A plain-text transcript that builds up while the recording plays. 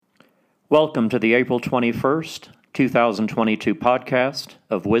Welcome to the April 21st, 2022 podcast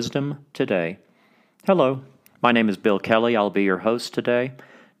of Wisdom Today. Hello, my name is Bill Kelley. I'll be your host today.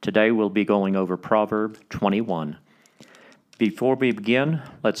 Today we'll be going over Proverb 21. Before we begin,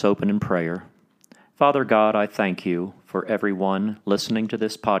 let's open in prayer. Father God, I thank you for everyone listening to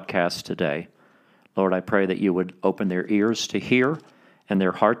this podcast today. Lord, I pray that you would open their ears to hear and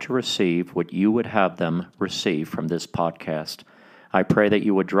their heart to receive what you would have them receive from this podcast. I pray that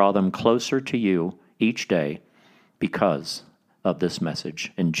you would draw them closer to you each day because of this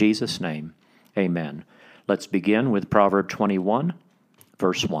message. In Jesus' name, amen. Let's begin with Proverb 21,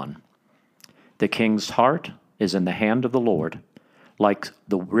 verse 1. The king's heart is in the hand of the Lord. Like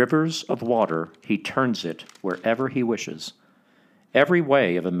the rivers of water, he turns it wherever he wishes. Every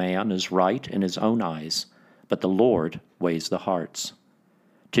way of a man is right in his own eyes, but the Lord weighs the hearts.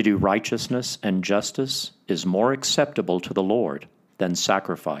 To do righteousness and justice is more acceptable to the Lord than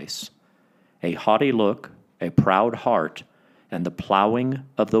sacrifice. A haughty look, a proud heart, and the plowing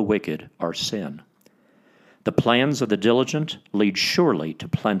of the wicked are sin. The plans of the diligent lead surely to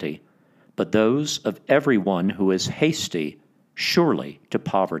plenty, but those of everyone who is hasty surely to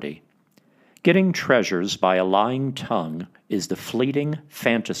poverty. Getting treasures by a lying tongue is the fleeting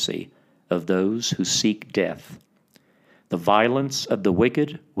fantasy of those who seek death. The violence of the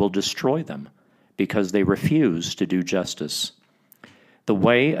wicked will destroy them, because they refuse to do justice. The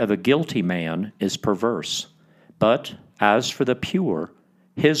way of a guilty man is perverse, but as for the pure,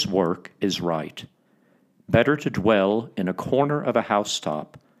 his work is right. Better to dwell in a corner of a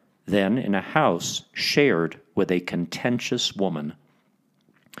housetop than in a house shared with a contentious woman.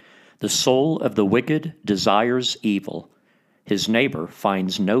 The soul of the wicked desires evil. His neighbor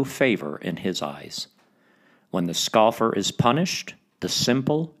finds no favor in his eyes. When the scoffer is punished, the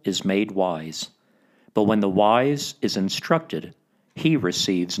simple is made wise. But when the wise is instructed, he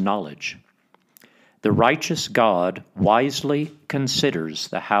receives knowledge. The righteous God wisely considers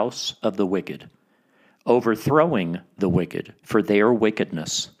the house of the wicked, overthrowing the wicked for their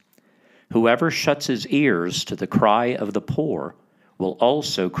wickedness. Whoever shuts his ears to the cry of the poor will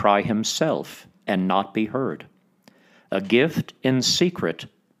also cry himself and not be heard. A gift in secret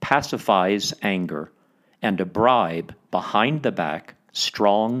pacifies anger, and a bribe behind the back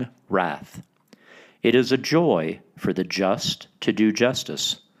strong wrath. It is a joy for the just to do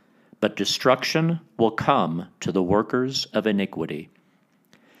justice, but destruction will come to the workers of iniquity.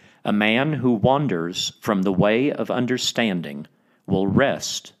 A man who wanders from the way of understanding will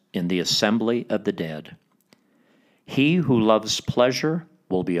rest in the assembly of the dead. He who loves pleasure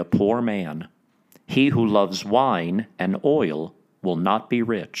will be a poor man. He who loves wine and oil will not be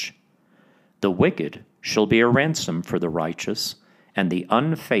rich. The wicked shall be a ransom for the righteous, and the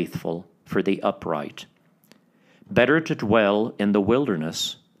unfaithful for the upright. Better to dwell in the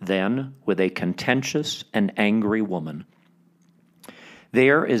wilderness than with a contentious and angry woman.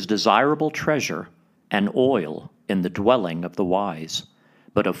 There is desirable treasure and oil in the dwelling of the wise,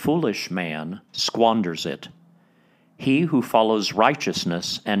 but a foolish man squanders it. He who follows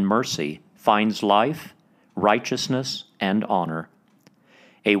righteousness and mercy finds life, righteousness, and honor.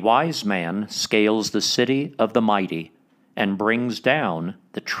 A wise man scales the city of the mighty and brings down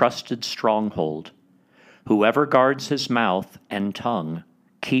the trusted stronghold. Whoever guards his mouth and tongue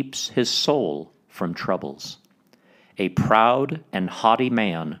keeps his soul from troubles. A proud and haughty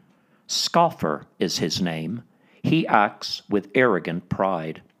man, scoffer is his name, he acts with arrogant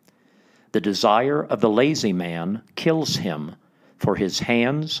pride. The desire of the lazy man kills him, for his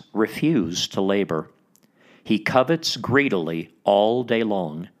hands refuse to labor. He covets greedily all day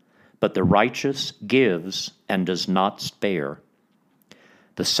long, but the righteous gives and does not spare.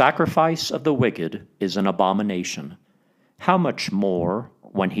 The sacrifice of the wicked is an abomination. How much more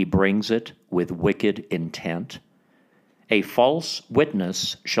when he brings it with wicked intent? A false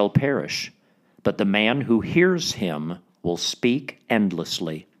witness shall perish, but the man who hears him will speak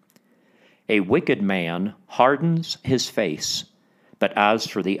endlessly. A wicked man hardens his face, but as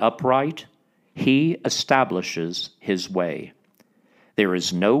for the upright, he establishes his way. There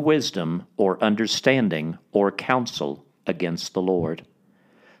is no wisdom or understanding or counsel against the Lord.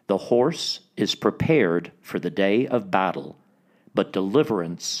 The horse is prepared for the day of battle, but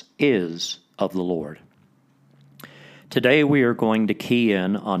deliverance is of the Lord. Today we are going to key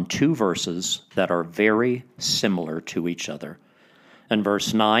in on two verses that are very similar to each other. In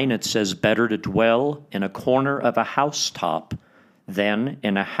verse 9 it says, "Better to dwell in a corner of a housetop than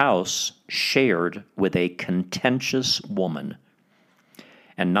in a house shared with a contentious woman."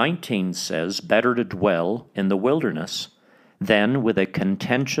 And 19 says, "Better to dwell in the wilderness than with a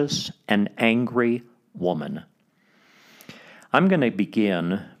contentious and angry woman." I'm going to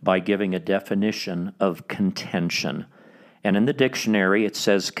begin by giving a definition of contention. And in the dictionary, it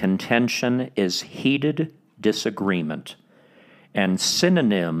says contention is heated disagreement. And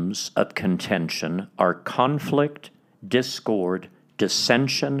synonyms of contention are conflict, discord,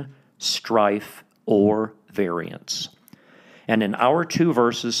 dissension, strife, or variance. And in our two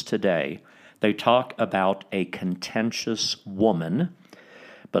verses today, they talk about a contentious woman.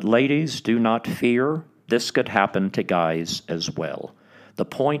 But ladies, do not fear. This could happen to guys as well. The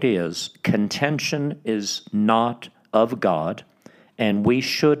point is, contention is not of God, and we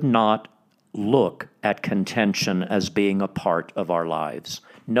should not look at contention as being a part of our lives.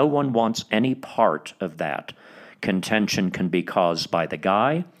 No one wants any part of that. Contention can be caused by the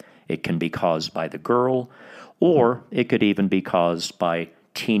guy, it can be caused by the girl, or it could even be caused by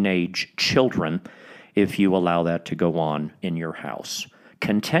teenage children if you allow that to go on in your house.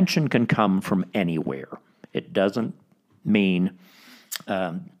 Contention can come from anywhere. It doesn't mean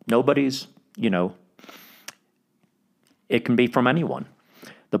nobody's, it can be from anyone.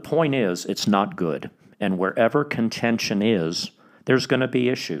 The point is, it's not good. And wherever contention is, there's going to be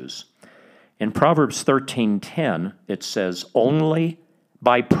issues. In Proverbs 13:10, it says, "Only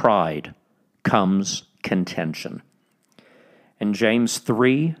by pride comes contention." In James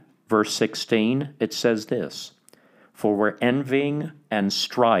 3, verse 16, it says this, "For where envying and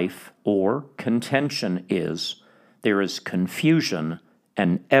strife or contention is, there is confusion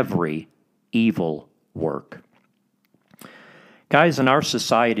and every evil work." Guys, in our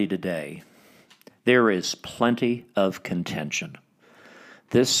society today, there is plenty of contention.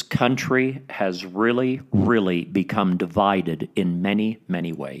 This country has really, really become divided in many,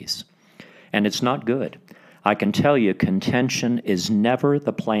 many ways. And it's not good. I can tell you, contention is never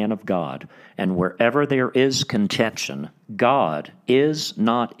the plan of God. And wherever there is contention, God is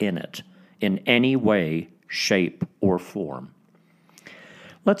not in it in any way, shape, or form.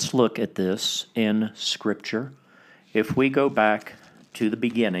 Let's look at this in Scripture. If we go back to the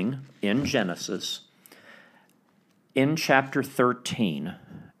beginning in Genesis, in chapter 13,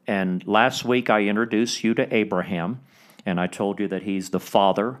 and last week I introduced you to Abraham, and I told you that he's the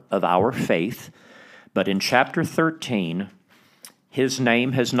father of our faith. But in chapter 13, his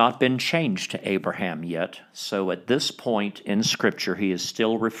name has not been changed to Abraham yet. So at this point in Scripture, he is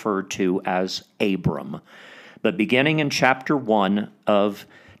still referred to as Abram. But beginning in chapter 1 of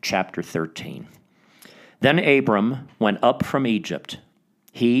chapter 13. Then Abram went up from Egypt,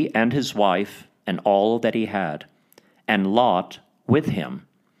 he and his wife and all that he had, and Lot with him,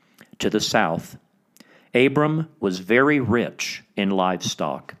 to the south. Abram was very rich in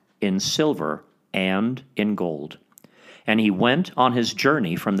livestock, in silver, and in gold. And he went on his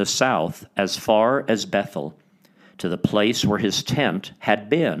journey from the south as far as Bethel, to the place where his tent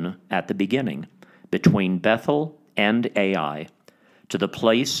had been at the beginning, between Bethel and Ai, to the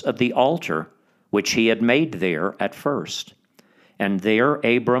place of the altar which he had made there at first. And there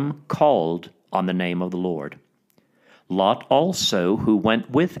Abram called on the name of the Lord. Lot also, who went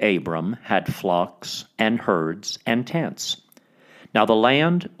with Abram, had flocks and herds and tents. Now the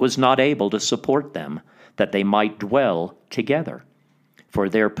land was not able to support them, that they might dwell together, for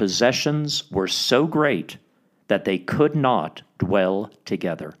their possessions were so great that they could not dwell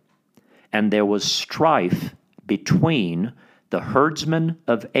together. And there was strife between the herdsmen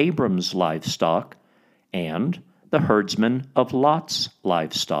of Abram's livestock and the herdsmen of Lot's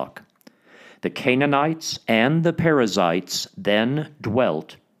livestock. The Canaanites and the Perizzites then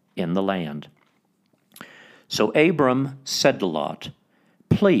dwelt in the land. So Abram said to Lot,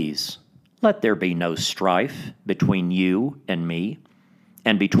 "Please, let there be no strife between you and me,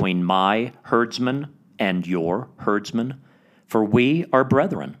 and between my herdsmen and your herdsmen, for we are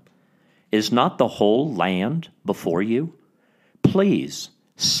brethren. Is not the whole land before you? Please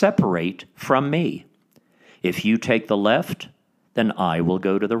separate from me. If you take the left, then I will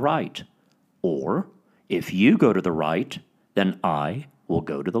go to the right. Or if you go to the right, then I will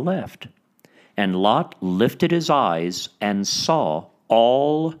go to the left." And Lot lifted his eyes and saw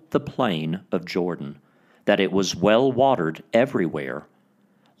all the plain of Jordan, that it was well watered everywhere,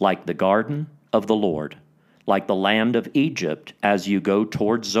 like the garden of the Lord, like the land of Egypt as you go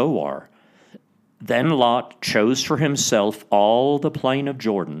toward Zoar. Then Lot chose for himself all the plain of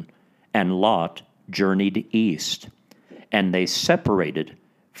Jordan, and Lot journeyed east, and they separated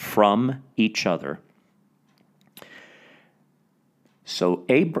from each other. So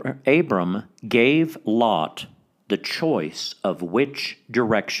Abram gave Lot the choice of which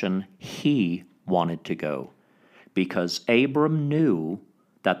direction he wanted to go, because Abram knew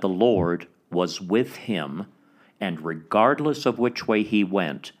that the Lord was with him, and regardless of which way he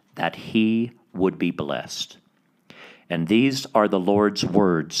went, that he would be blessed. And these are the Lord's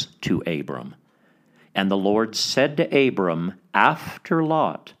words to Abram. And the Lord said to Abram, after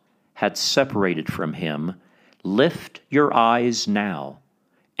Lot had separated from him, lift your eyes now,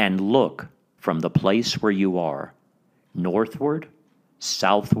 and look from the place where you are, northward,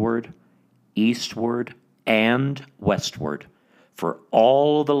 southward, eastward, and westward. For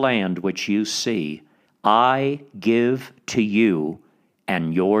all the land which you see, I give to you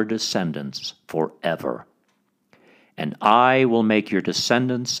and your descendants forever. And I will make your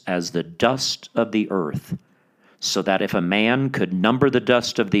descendants as the dust of the earth, so that if a man could number the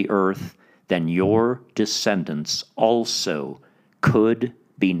dust of the earth, then your descendants also could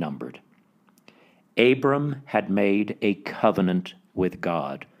be numbered. Abram had made a covenant with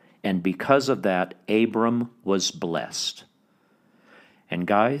God, and because of that, Abram was blessed. And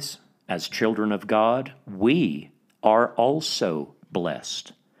guys, as children of God, we are also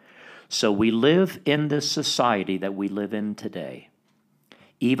blessed. So we live in this society that we live in today.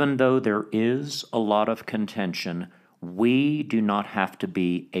 Even though there is a lot of contention, we do not have to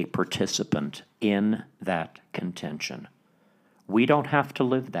be a participant in that contention. We don't have to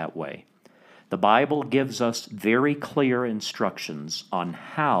live that way. The Bible gives us very clear instructions on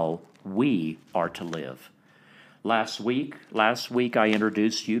how we are to live. Last week I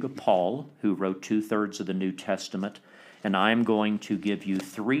introduced you to Paul, who wrote 2/3 of the New Testament, and I'm going to give you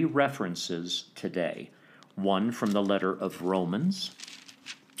 3 references today. One from the letter of Romans,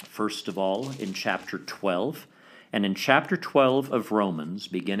 first of all, in chapter 12. And in chapter 12 of Romans,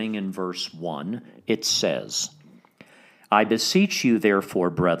 beginning in verse 1, it says, I beseech you, therefore,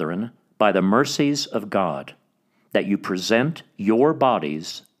 brethren, by the mercies of God, that you present your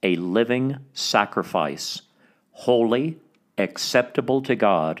bodies a living sacrifice, holy, acceptable to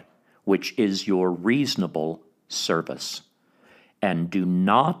God, which is your reasonable service. And do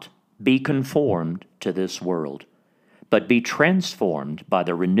not be conformed to this world, but be transformed by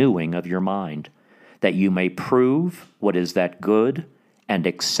the renewing of your mind, that you may prove what is that good and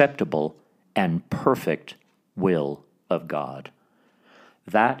acceptable and perfect will of God.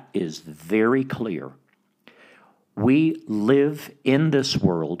 That is very clear. We live in this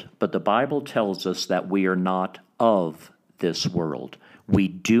world, but the Bible tells us that we are not of this world. We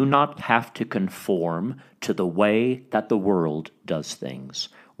do not have to conform to the way that the world does things.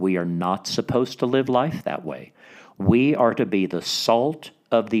 We are not supposed to live life that way. We are to be the salt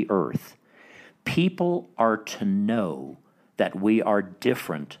of the earth. People are to know that we are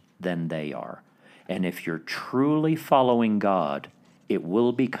different than they are. And if you're truly following God, it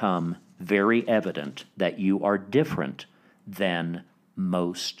will become very evident that you are different than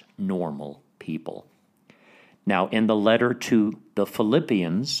most normal people. Now, in the letter to the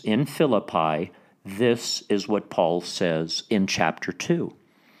Philippians in Philippi, this is what Paul says in chapter 2.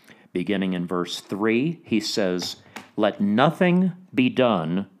 Beginning in verse 3, he says, Let nothing be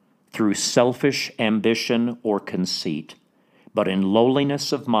done through selfish ambition or conceit, but in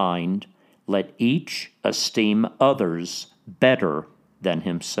lowliness of mind, let each esteem others better than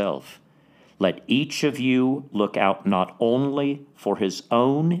himself. Let each of you look out not only for his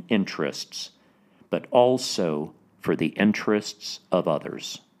own interests, but also for the interests of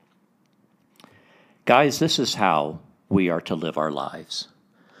others. Guys, this is how we are to live our lives.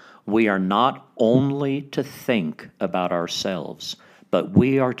 We are not only to think about ourselves, but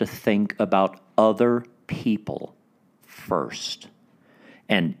we are to think about other people first.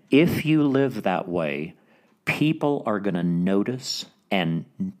 And if you live that way, people are going to notice and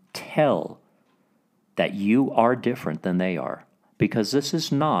tell that you are different than they are, because this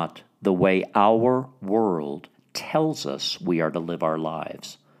is not the way our world tells us we are to live our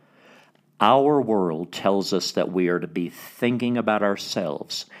lives. Our world tells us that we are to be thinking about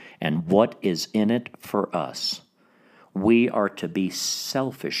ourselves and what is in it for us. We are to be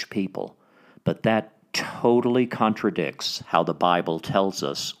selfish people, but that totally contradicts how the Bible tells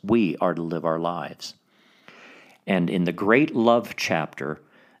us we are to live our lives. And in the great love chapter,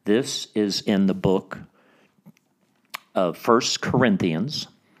 this is in the book of 1 Corinthians,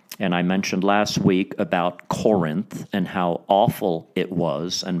 and I mentioned last week about Corinth and how awful it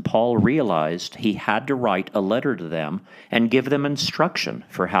was, and Paul realized he had to write a letter to them and give them instruction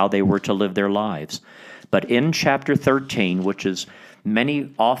for how they were to live their lives. But in chapter 13, which is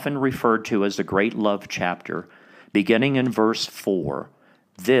many often referred to as the great love chapter, beginning in verse 4,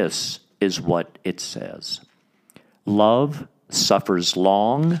 this is what it says. Love suffers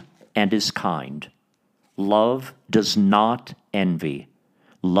long and is kind. Love does not envy.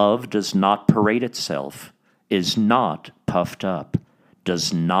 Love does not parade itself, is not puffed up,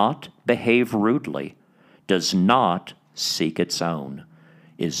 does not behave rudely, does not seek its own,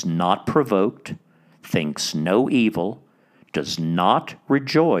 is not provoked, thinks no evil, does not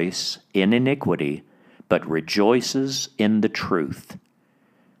rejoice in iniquity, but rejoices in the truth,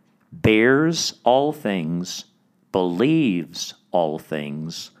 bears all things, believes all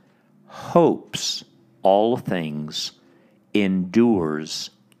things, hopes all things, endures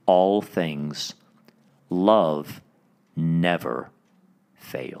all things. Love never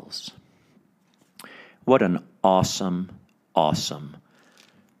fails. What an awesome, awesome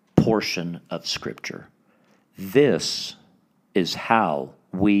portion of Scripture. This is how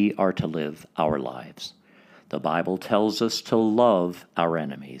we are to live our lives. The Bible tells us to love our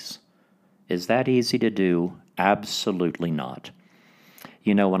enemies. Is that easy to do? Absolutely not.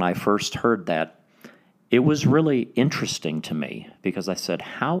 You know, when I first heard that, it was really interesting to me because I said,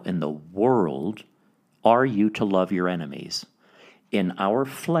 how in the world are you to love your enemies? In our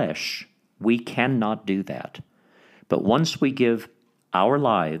flesh, we cannot do that. But once we give our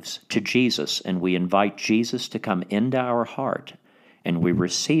lives to Jesus and we invite Jesus to come into our heart and we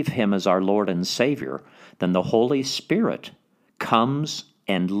receive Him as our Lord and Savior, then the Holy Spirit comes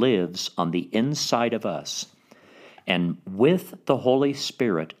and lives on the inside of us. And with the Holy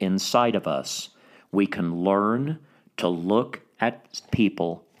Spirit inside of us, we can learn to look at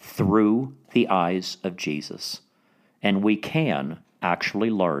people through the eyes of Jesus. And we can actually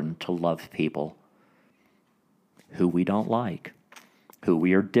learn to love people who we don't like, who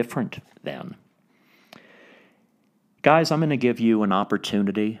we are different than. Guys, I'm going to give you an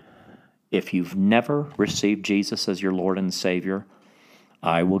opportunity. If you've never received Jesus as your Lord and Savior,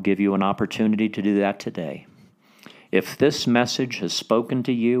 I will give you an opportunity to do that today. If this message has spoken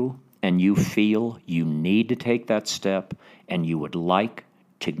to you and you feel you need to take that step and you would like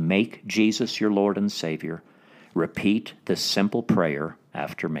to make Jesus your Lord and Savior, repeat this simple prayer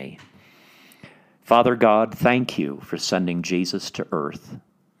after me. Father God, thank you for sending Jesus to earth.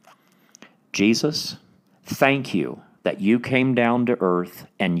 Jesus, thank you that you came down to earth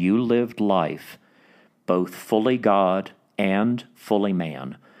and you lived life, both fully God and fully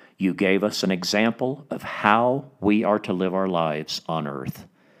man. You gave us an example of how we are to live our lives on earth.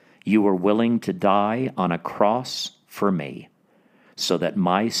 You were willing to die on a cross for me so that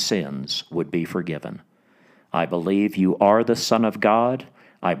my sins would be forgiven. I believe you are the Son of God.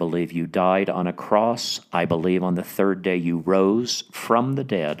 I believe you died on a cross. I believe on the third day you rose from the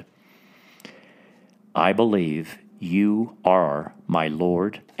dead. I believe you are my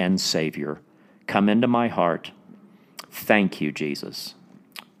Lord and Savior. Come into my heart. Thank you, Jesus,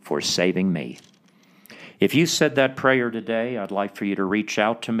 for saving me. If you said that prayer today, I'd like for you to reach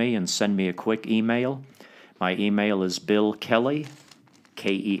out to me and send me a quick email. My email is Bill Kelley,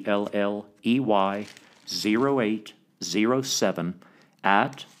 Kelley, 0807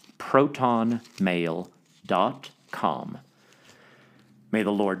 at protonmail.com. May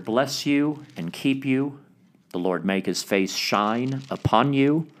the Lord bless you and keep you. The Lord make His face shine upon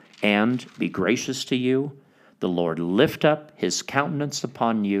you and be gracious to you. The Lord lift up His countenance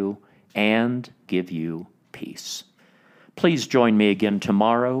upon you and give you peace. Please join me again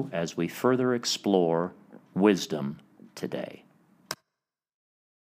tomorrow as we further explore wisdom today.